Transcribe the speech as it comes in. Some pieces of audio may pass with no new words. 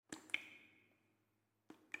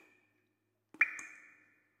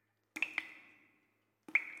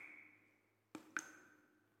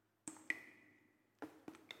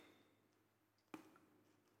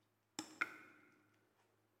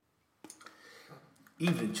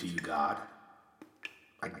Evening to you, God.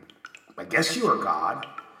 I guess you are God,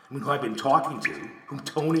 who I've been talking to, whom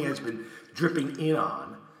Tony has been dripping in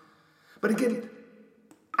on. But again,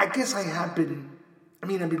 I guess I've been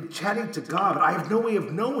chatting to God, but I have no way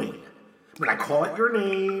of knowing. I call out your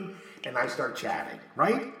name, and I start chatting,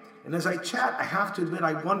 right? And as I chat, I have to admit,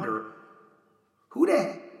 I wonder, who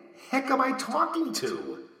the heck am I talking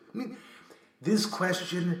to? This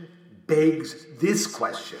question begs this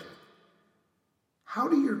question. How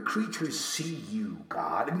do your creatures see you,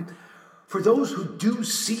 God? For those who do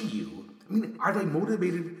see you, are they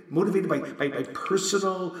motivated by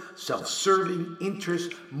personal, self-serving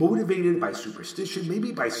interest, motivated by superstition,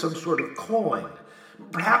 maybe by some sort of calling,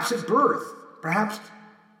 perhaps at birth, perhaps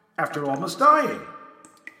after almost dying?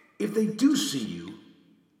 If they do see you,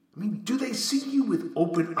 do they see you with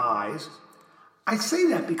open eyes? I say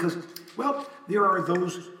that because, there are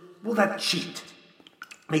those, that cheat.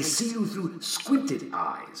 They see you through squinted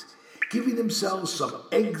eyes, giving themselves some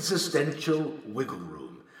existential wiggle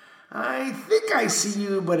room. I think I see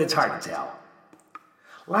you, but it's hard to tell.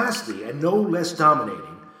 Lastly, and no less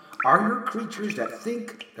dominating, are your creatures that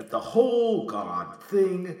think that the whole God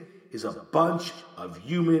thing is a bunch of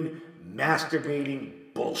human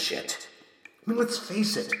masturbating bullshit. Let's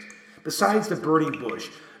face it, besides the burning bush,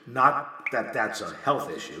 not that that's a health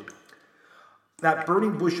issue, that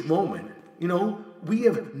burning bush moment, we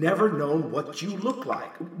have never known what you look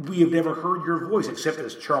like. We have never heard your voice except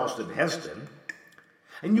as Charleston Heston.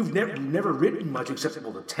 And you've never written much except,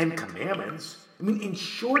 the Ten Commandments. In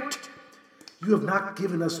short, you have not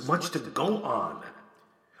given us much to go on.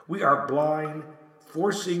 We are blind,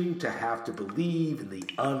 forcing to have to believe in the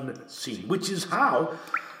unseen, which is how,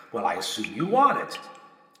 I assume you want it.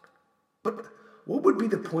 But what would be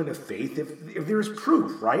the point of faith if there is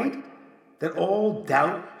proof, right? That all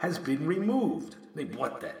doubt has been removed.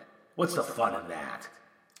 What's the fun in that?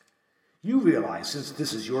 You realize, since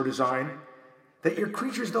this is your design, that your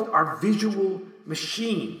creatures, though, are visual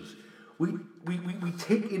machines. We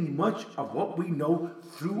take in much of what we know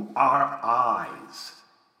through our eyes.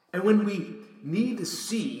 And when we need to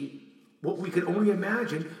see what we can only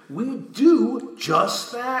imagine, we do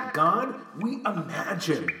just that, God. We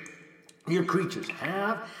imagine. Your creatures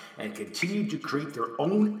have and continue to create their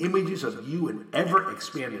own images of you in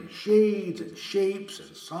ever-expanding shades and shapes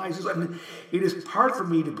and sizes. It is hard for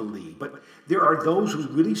me to believe, but there are those who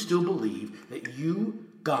really still believe that you,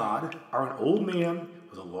 God, are an old man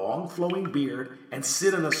with a long flowing beard and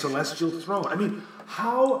sit on a celestial throne.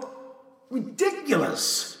 How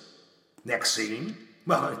ridiculous. Next scene.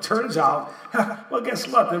 It turns out, guess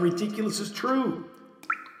what? The ridiculous is true.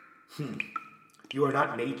 You are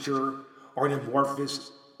not nature or an amorphous,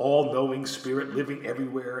 all-knowing spirit living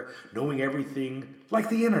everywhere, knowing everything, like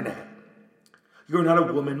the internet. You're not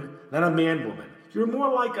a woman, not a man-woman. You're more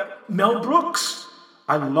like a Mel Brooks.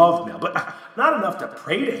 I love Mel, but not enough to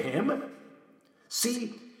pray to him.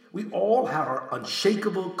 See, we all have our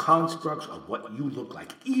unshakable constructs of what you look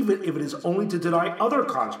like, even if it is only to deny other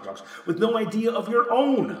constructs with no idea of your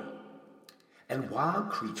own. And while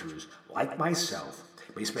creatures like myself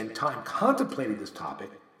may spend time contemplating this topic,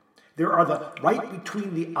 there are the right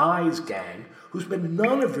between the eyes gang who spend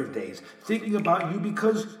none of their days thinking about you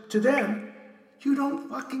because, to them, you don't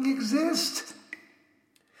fucking exist.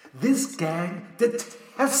 This gang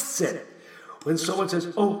detests it when someone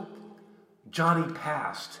says, Johnny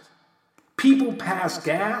passed. People pass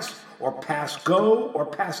gas or pass go or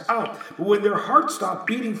pass out. But when their hearts stop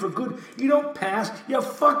beating for good, you don't pass, you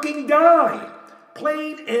fucking die.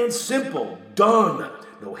 Plain and simple. Done.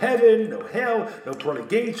 No heaven, no hell, no pearly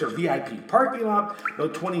gates or VIP parking lot, no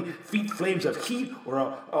 20 feet flames of heat or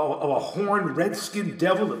a horned red-skinned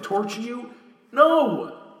devil to torture you.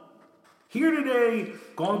 No. Here today,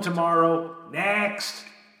 gone tomorrow, next.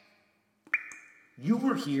 You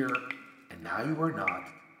were here, and now you are not.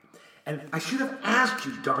 And I should have asked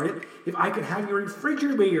you, darn it, if I could have your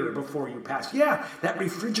refrigerator before you passed. Yeah, that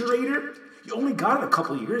refrigerator, you only got it a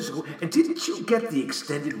couple of years ago. And didn't you get the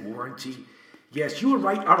extended warranty? Yes, you were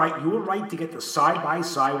right. All right, you were right to get the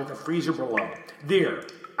side-by-side with the freezer below. There,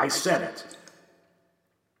 I said it.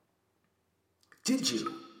 Did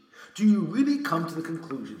you? Do you really come to the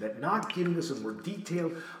conclusion that not giving us a more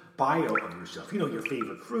detailed bio of yourself, your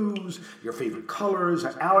favorite fruits, your favorite colors,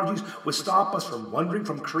 or allergies, would stop us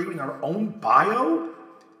from creating our own bio?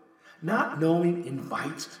 Not knowing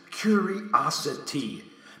invites curiosity.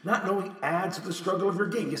 Not knowing adds to the struggle of your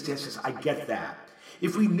game. Yes, I get that.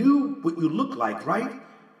 If we knew what you look like, right,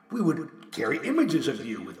 we would carry images of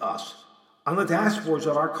you with us on the dashboards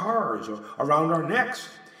of our cars or around our necks,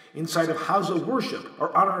 inside of houses of worship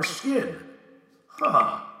or on our skin.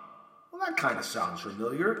 Well, that kind of sounds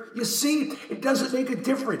familiar. You see, it doesn't make a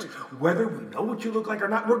difference whether we know what you look like or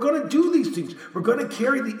not. We're going to do these things. We're going to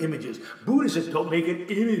carry the images. Buddha says, don't make an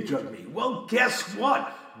image of me. Well, guess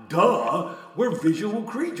what? Duh, we're visual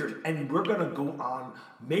creatures. And we're going to go on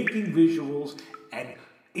making visuals and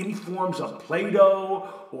in forms of Play-Doh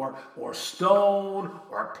or stone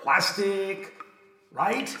or plastic,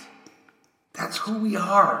 right? That's who we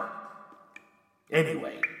are.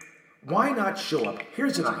 Anyway, why not show up?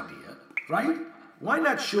 Here's an idea. Right? Why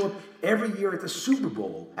not show up every year at the Super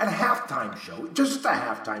Bowl at a halftime show? Just a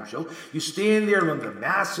halftime show. You stand there among the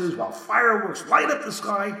masses while fireworks light up the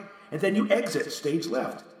sky, and then you exit stage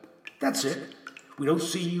left. That's it. We don't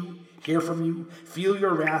see you, hear from you, feel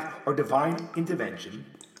your wrath or divine intervention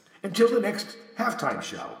until the next halftime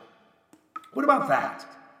show. What about that?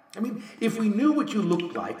 I mean, if we knew what you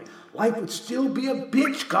looked like, life would still be a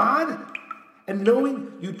bitch, God. And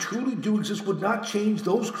knowing you truly do exist would not change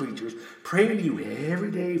those creatures praying to you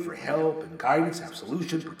every day for help and guidance,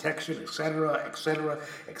 absolution, protection, etc., etc.,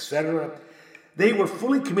 etc. They were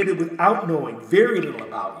fully committed without knowing very little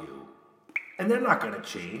about you. And they're not going to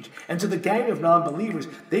change. And to the gang of non-believers,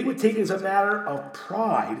 they would take it as a matter of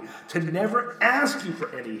pride to never ask you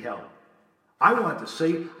for any help. I want to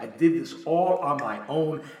say I did this all on my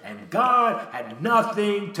own, and God had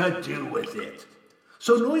nothing to do with it.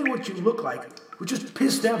 So knowing what you look like would just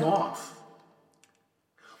piss them off.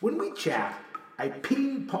 When we chat, I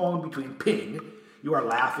ping-pong between ping, you are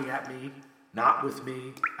laughing at me, not with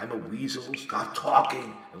me, I'm a weasel, stop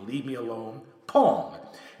talking and leave me alone. Pong,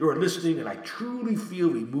 you are listening and I truly feel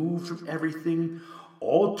removed from everything,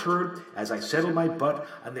 altered as I settle my butt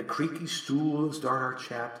on the creaky stool and start our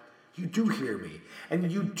chat. You do hear me,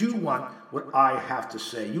 and you do want what I have to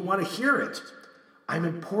say. You want to hear it. I'm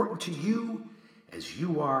important to you as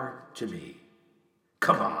you are to me.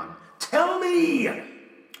 Come on, tell me!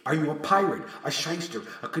 Are you a pirate, a shyster,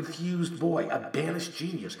 a confused boy, a banished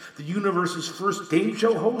genius, the universe's first game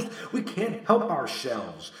show host? We can't help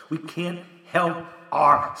ourselves. We can't help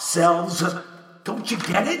ourselves. Don't you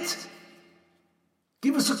get it?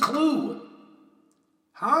 Give us a clue.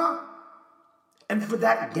 Huh? And for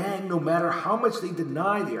that gang, no matter how much they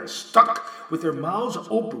deny, they are stuck with their mouths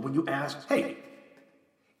open when you ask, hey,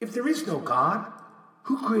 if there is no God,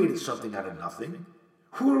 who created something out of nothing?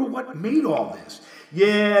 Who or what made all this?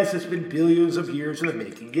 Yes, it's been billions of years in the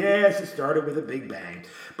making. Yes, it started with a big bang.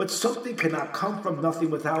 But something cannot come from nothing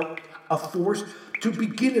without a force to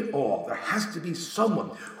begin it all. There has to be someone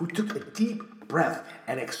who took a deep breath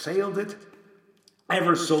and exhaled it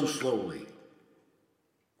ever so slowly.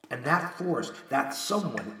 And that force, that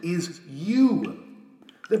someone, is you.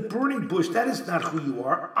 The burning bush, that is not who you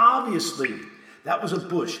are, obviously. That was a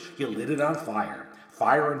bush. You lit it on fire.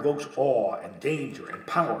 Fire invokes awe and danger and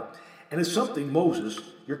power, and is something Moses,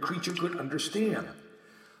 your creature, could understand.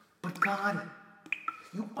 But God,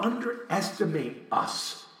 you underestimate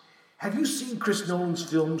us. Have you seen Chris Nolan's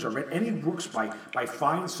films or read any works by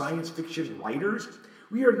fine science fiction writers?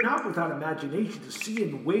 We are not without imagination to see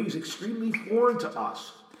in ways extremely foreign to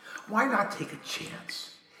us. Why not take a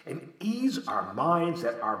chance and ease our minds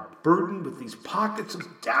that are burdened with these pockets of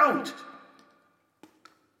doubt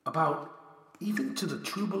about even to the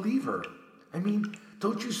true believer? I mean,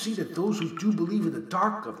 don't you see that those who do believe in the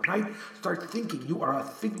dark of night start thinking you are a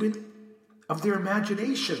figment of their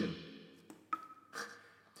imagination?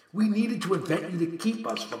 We needed to invent you to keep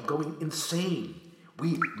us from going insane.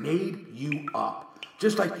 We made you up,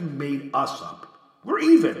 just like you made us up. We're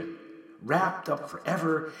even, wrapped up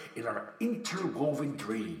forever in our interwoven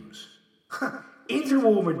dreams.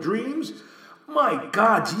 Interwoven dreams? My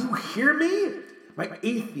God, do you hear me? My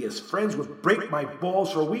atheist friends would break my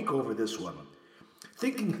balls for a week over this one.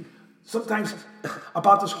 Thinking sometimes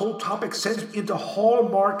about this whole topic sends me into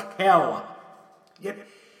Hallmark hell. Yet,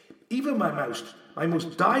 even my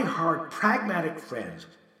most die-hard pragmatic friends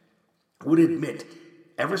would admit,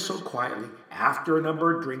 ever so quietly, after a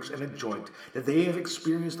number of drinks and a joint, that they have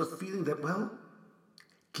experienced a feeling that, well,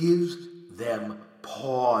 gives them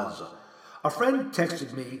pause. A friend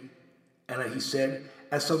texted me, and he said,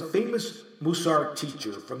 as some famous Musar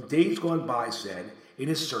teacher from days gone by said in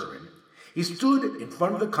his sermon, he stood in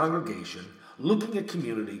front of the congregation, looking at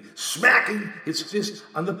community, smacking his fist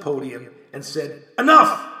on the podium, and said,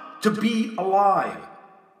 enough to be alive.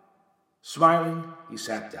 Smiling, he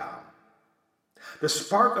sat down. The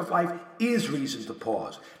spark of life is reason to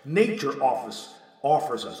pause. Nature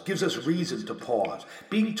offers us, gives us reason to pause.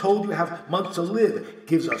 Being told you have months to live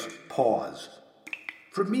gives us pause.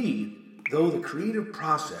 For me, though, the creative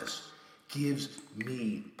process gives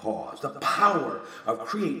me pause. The power of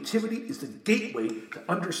creativity is the gateway to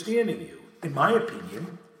understanding you. In my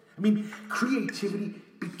opinion, I mean, creativity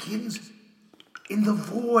begins in the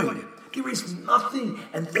void. There is nothing,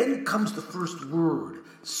 and then comes the first word,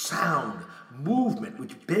 sound, movement,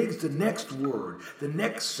 which begs the next word, the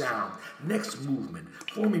next sound, next movement,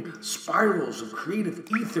 forming spirals of creative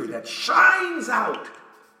ether that shines out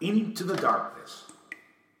into the darkness.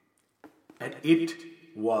 And it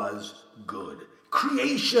was good.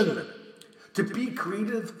 Creation. To be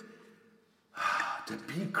creative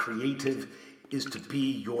is to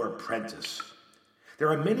be your apprentice.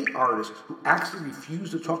 There are many artists who actually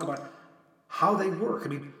refuse to talk about how they work. I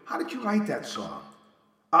mean, how did you write that song?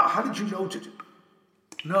 How did you know to...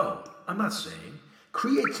 No, I'm not saying.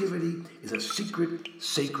 Creativity is a secret,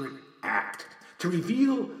 sacred act to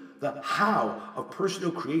reveal the how of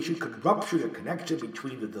personal creation could rupture the connection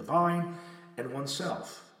between the divine and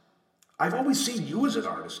oneself. I've always seen you as an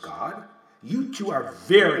artist, God. You two are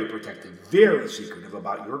very protective, very secretive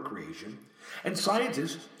about your creation. And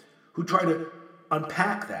scientists who try to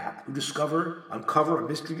unpack that, who uncover a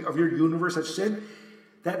mystery of your universe, have said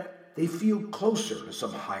that they feel closer to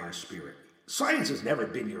some higher spirit. Science has never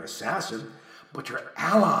been your assassin, but your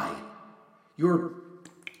ally, your,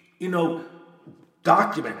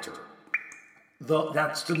 documenter,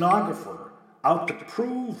 that stenographer, out to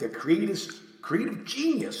prove the creative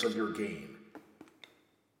genius of your game.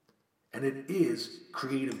 And it is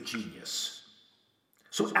creative genius.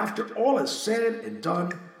 So after all is said and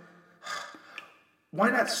done, why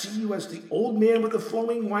not see you as the old man with the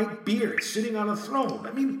flowing white beard sitting on a throne?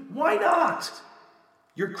 I mean, why not?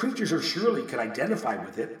 Your creatures are surely can identify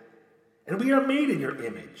with it, and we are made in your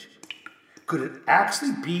image. Could it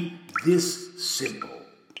actually be this simple?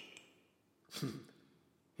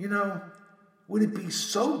 Would it be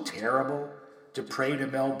so terrible to pray to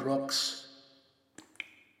Mel Brooks?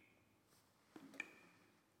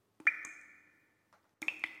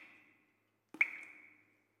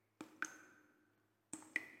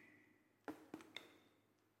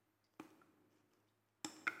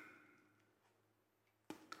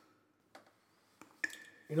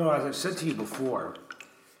 As I said to you before,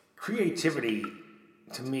 creativity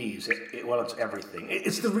to me is, it's everything.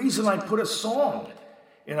 It's the reason I put a song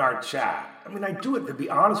in our chat. I mean, I do it, to be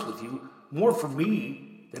honest with you, more for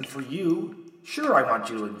me than for you. Sure, I want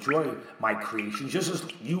you to enjoy my creation, just as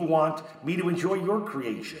you want me to enjoy your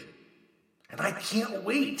creation. And I can't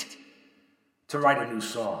wait to write a new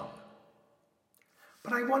song.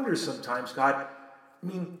 But I wonder sometimes, God,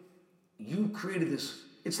 you created this.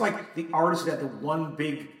 It's like the artist that had the one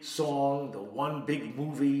big song, the one big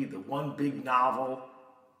movie, the one big novel.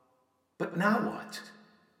 But now what?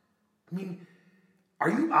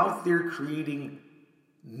 Are you out there creating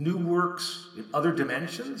new works in other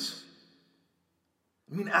dimensions?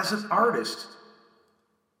 As an artist,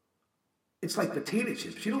 it's like potato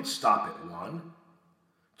chips. You don't stop at one.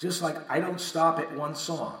 Just like I don't stop at one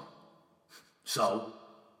song. So,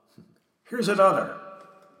 here's another.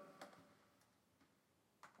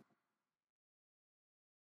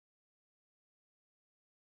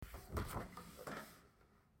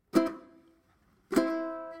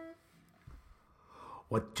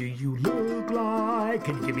 What do you look like?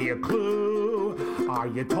 Can you give me a clue? Are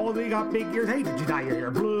you tall? You got big ears? Hey, did you dye your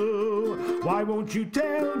hair blue? Why won't you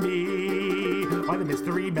tell me why the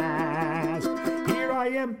mystery mask? Here I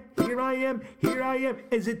am, here I am, here I am.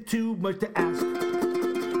 Is it too much to ask?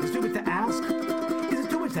 Is it too much to ask? Is it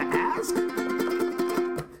too much to ask?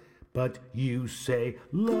 But you say,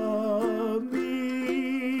 love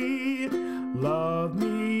me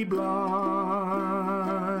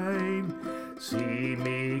blind. See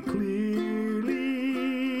me clearly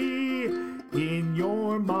in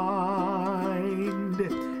your mind,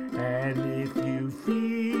 and if you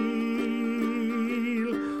feel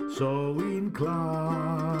so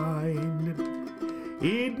inclined,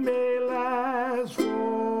 it may last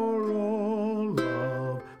for all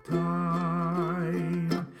of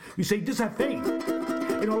time. You say, just have faith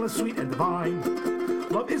in all that's sweet and divine.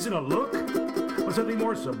 Love isn't a look, but something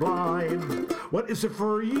more sublime. What is it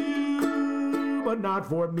for you? But not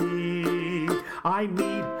for me. I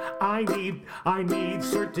need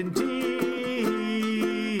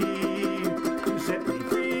certainty to set me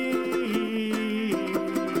free,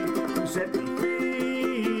 to set me free.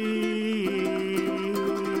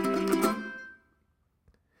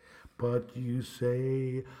 But you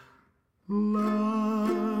say,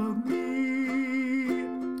 love me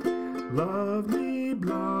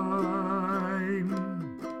blind.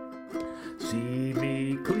 See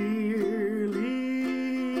me clearly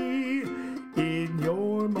in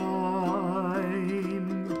your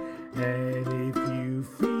mind, and if you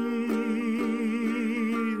feel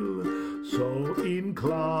so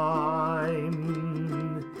inclined,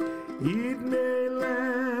 It may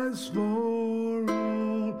last for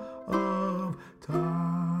all of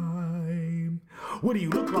time. What do you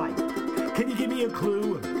look like? Can you give me a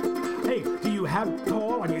clue? Hey, do you have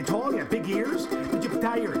tall? Are you tall? You have big ears? Did you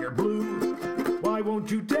tie your hair blue? Why won't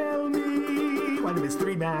you tell me? My name is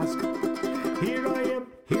Three Mask. Here I am.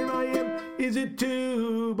 Is it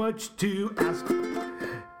too much to ask?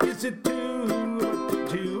 Is it too much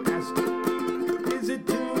to ask? Is it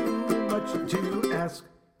too much to ask?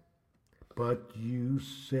 But you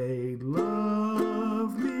say,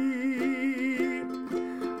 love me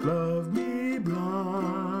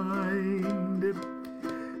blind.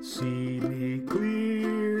 See me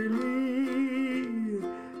clearly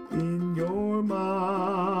in your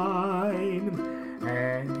mind.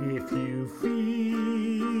 And if you feel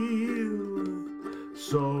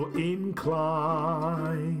so inclined,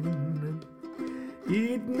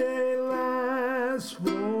 it may last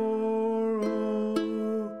for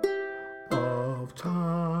all of time.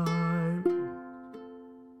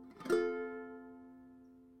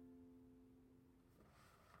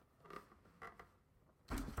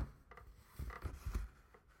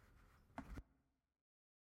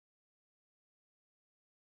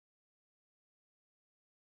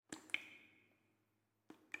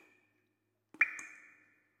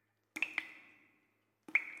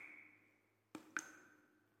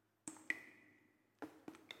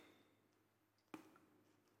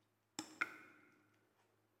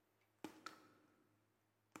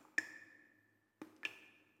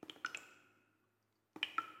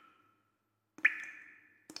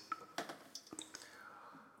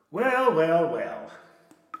 Well.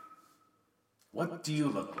 What do you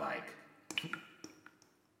look like?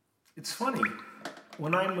 It's funny,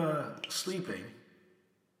 when I'm sleeping,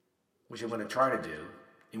 which I'm going to try to do,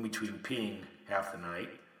 in between peeing half the night,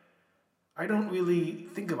 I don't really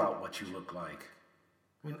think about what you look like.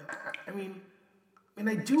 I mean,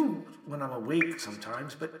 I do when I'm awake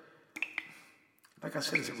sometimes, but like I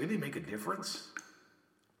said, does it really make a difference?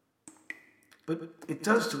 But it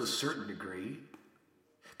does to a certain degree.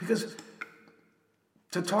 Because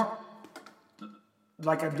to talk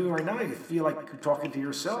like I'm doing right now, you feel like you're talking to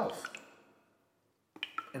yourself.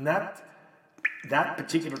 And that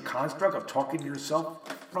particular construct of talking to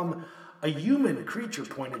yourself from a human creature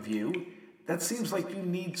point of view, that seems like you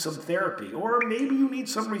need some therapy, or maybe you need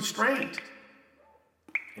some restraint.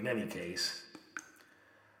 In any case,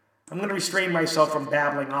 I'm going to restrain myself from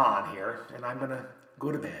babbling on here, and I'm going to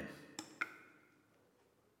go to bed.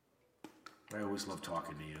 I always love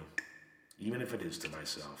talking to you, even if it is to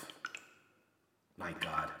myself. Night,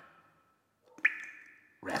 God.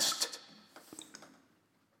 Rest.